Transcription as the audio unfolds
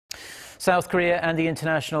South Korea and the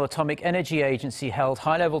International Atomic Energy Agency held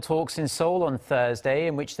high-level talks in Seoul on Thursday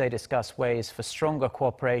in which they discussed ways for stronger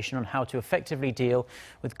cooperation on how to effectively deal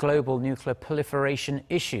with global nuclear proliferation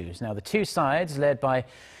issues. Now, the two sides, led by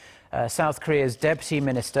South Korea's Deputy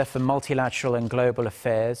Minister for Multilateral and Global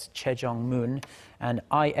Affairs, Jong-moon, and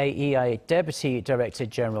IAEA Deputy Director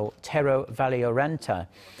General Tero Varjoranta,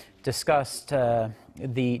 discussed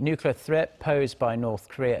the nuclear threat posed by North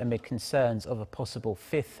Korea amid concerns of a possible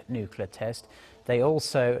fifth nuclear test. They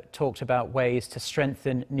also talked about ways to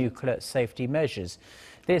strengthen nuclear safety measures.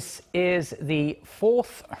 This is the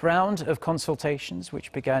fourth round of consultations,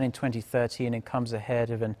 which began in 2013 and comes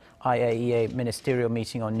ahead of an IAEA ministerial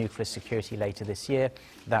meeting on nuclear security later this year.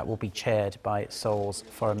 That will be chaired by Seoul's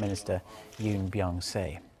Foreign Minister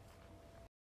Byung-se.